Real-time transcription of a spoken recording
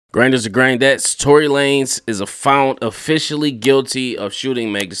Grinders and Grindettes, Tory Lanez is found officially guilty of shooting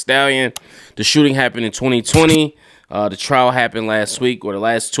Meg Thee Stallion. The shooting happened in 2020. The trial happened last week or the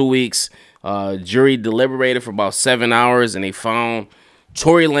last 2 weeks. Jury deliberated for about 7 hours and they found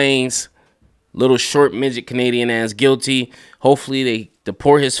Tory Lanez, little short midget Canadian ass, guilty. Hopefully they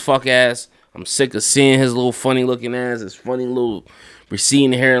deport his fuck ass. I'm sick of seeing his little funny looking ass, his funny little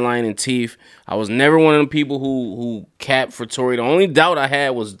receding hairline and teeth. I was never one of them people who capped for Tory. The only doubt I had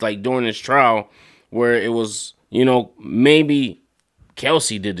was like during this trial where it was, you know, maybe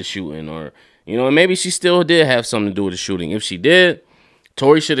Kelsey did the shooting, or, you know, maybe she still did have something to do with the shooting. If she did,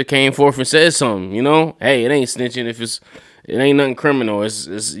 Tory should have came forth and said something, you know. Hey, it ain't snitching if it ain't nothing criminal.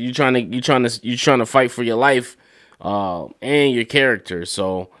 It's you trying to fight for your life and your character.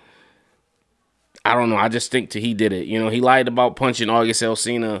 So I don't know. I just think that he did it. You know, he lied about punching August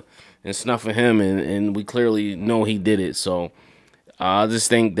Alsina and snuffing him, and we clearly know he did it. So I just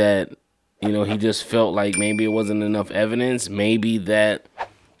think that, you know, he just felt like maybe it wasn't enough evidence. Maybe that,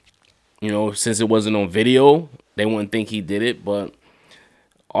 you know, since it wasn't on video, they wouldn't think he did it. But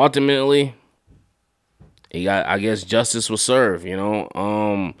ultimately, he got, I guess, justice was served, you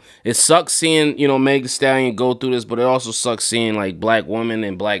know. It sucks seeing, you know, Meg Thee Stallion go through this, but it also sucks seeing like black women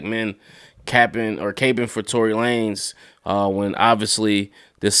and black men caping for Tory Lanez when obviously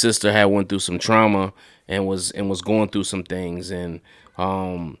this sister had went through some trauma and was going through some things. And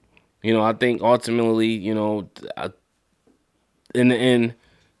you know, I think ultimately, you know, in the end,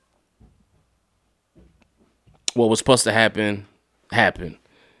 what was supposed to happen happened.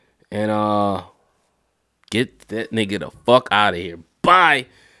 And get that nigga the fuck out of here. Bye.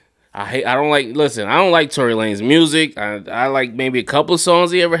 I don't like Tory Lanez's music. I like maybe a couple of songs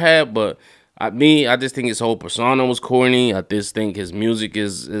he ever had, but I just think his whole persona was corny. I just think his music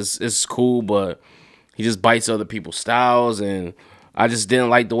is cool, but he just bites other people's styles, and I just didn't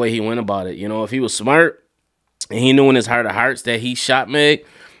like the way he went about it. You know, if he was smart and he knew in his heart of hearts that he shot Meg,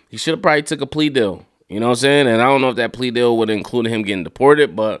 he should have probably took a plea deal. You know what I'm saying? And I don't know if that plea deal would include him getting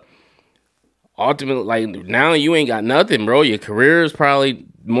deported, but ultimately, like, now you ain't got nothing, bro. Your career is probably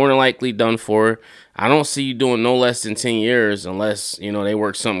more than likely done for. I don't see you doing no less than 10 years unless, you know, they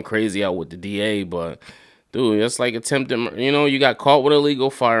work something crazy out with the DA. But, dude, that's like attempted, you know, you got caught with a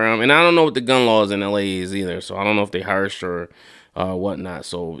legal firearm. And I don't know what the gun laws in LA is either, so I don't know if they harsh or whatnot.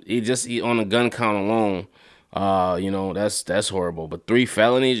 So on a gun count alone, you know, that's horrible. But 3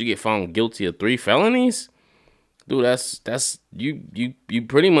 felonies, you get found guilty of 3 felonies? Dude, that's you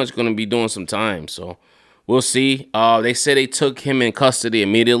pretty much gonna be doing some time. So we'll see. They said they took him in custody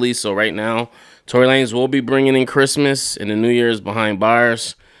immediately. So right now, Tory Lanez will be bringing in Christmas and the New Year's behind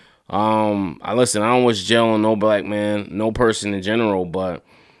bars. I don't wish jail on no black man, no person in general, but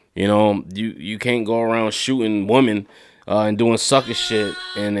you know, you can't go around shooting women and doing sucker shit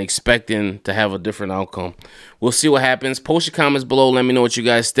and expecting to have a different outcome. We'll see what happens. Post your comments below. Let me know what you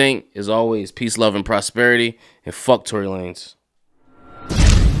guys think. As always, peace, love, and prosperity. And fuck Tory Lanez.